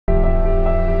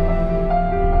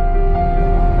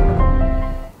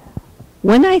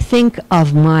When I think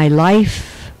of my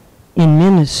life in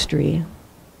ministry,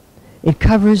 it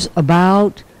covers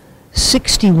about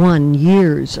 61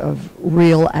 years of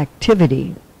real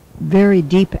activity, very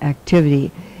deep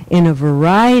activity in a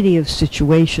variety of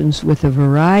situations with a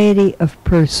variety of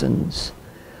persons.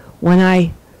 When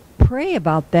I pray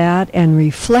about that and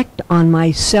reflect on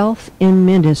myself in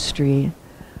ministry,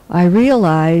 I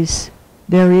realize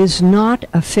there is not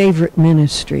a favorite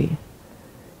ministry.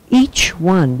 Each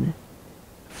one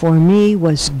for me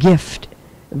was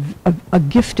a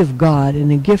gift of God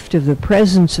and a gift of the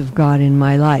presence of God in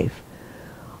my life.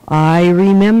 I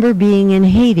remember being in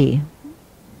Haiti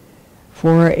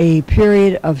for a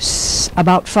period of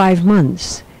about 5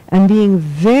 months and being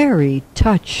very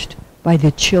touched by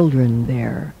the children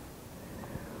there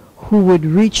who would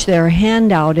reach their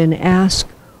hand out and ask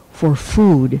for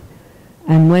food.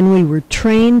 And when we were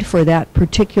trained for that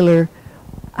particular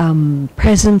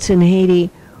presence in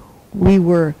Haiti, we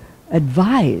were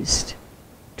advised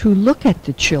to look at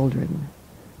the children,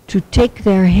 to take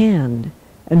their hand,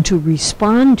 and to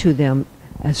respond to them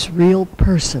as real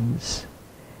persons.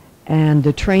 And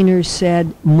the trainers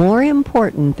said, more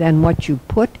important than what you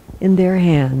put in their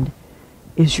hand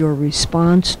is your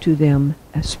response to them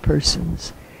as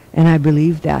persons. And I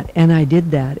believed that, and I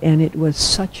did that, and it was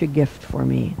such a gift for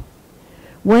me.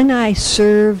 When I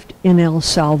served in El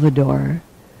Salvador,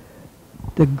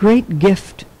 the great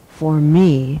gift for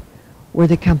me were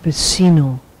the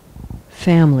campesino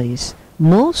families,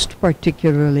 most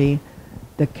particularly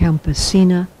the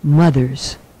campesina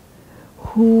mothers,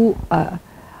 who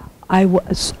I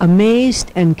was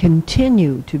amazed and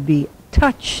continue to be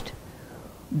touched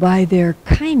by their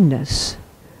kindness,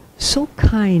 so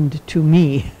kind to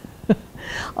me,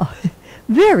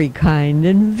 very kind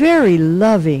and very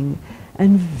loving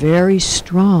and very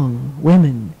strong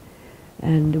women,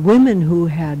 and women who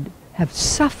have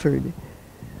suffered,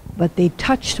 but they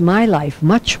touched my life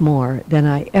much more than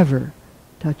I ever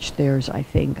touched theirs, I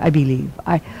think, I believe.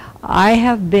 I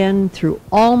have been through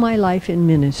all my life in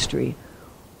ministry,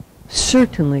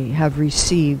 certainly have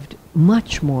received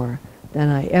much more than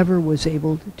I ever was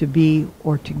able to be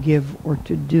or to give or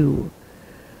to do.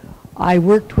 I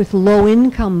worked with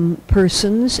low-income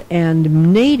persons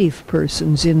and native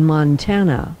persons in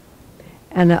Montana,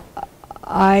 and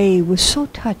I was so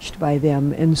touched by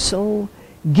them and so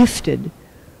gifted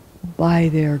by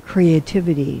their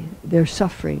creativity, their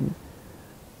suffering,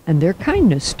 and their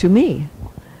kindness to me.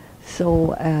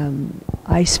 So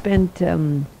I spent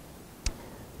 10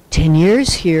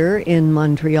 years here in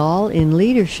Montreal in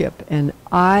leadership, and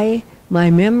my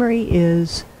memory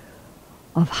is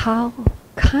of how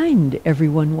kind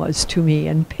everyone was to me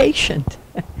and patient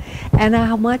and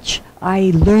how much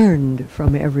I learned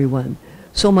from everyone.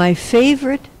 So my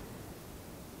favorite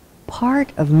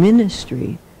part of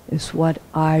ministry is what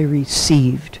I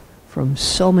received from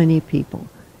so many people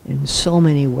in so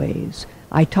many ways.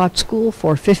 I taught school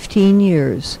for 15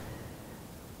 years,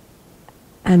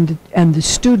 and the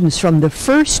students from the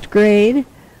first grade,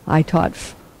 I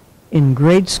taught in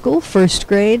grade school, first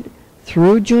grade,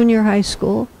 through junior high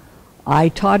school. I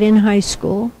taught in high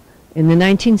school in the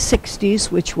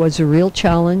 1960s, which was a real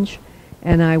challenge,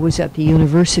 and I was at the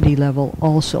university level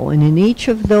also. And in each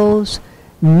of those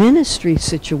ministry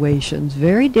situations,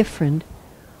 very different,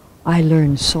 I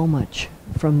learned so much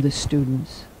from the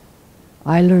students.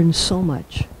 I learned so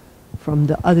much from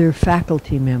the other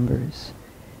faculty members.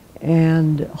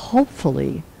 And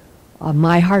hopefully,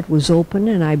 my heart was open,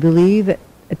 and I believe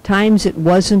at times it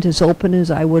wasn't as open as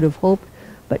I would have hoped,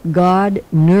 but God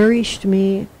nourished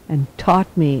me and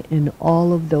taught me in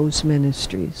all of those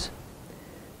ministries.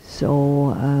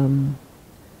 So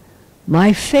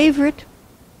my favorite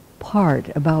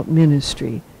part about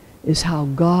ministry is how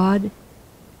God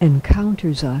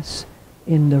encounters us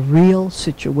in the real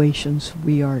situations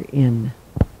we are in.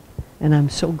 And I'm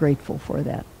so grateful for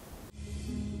that.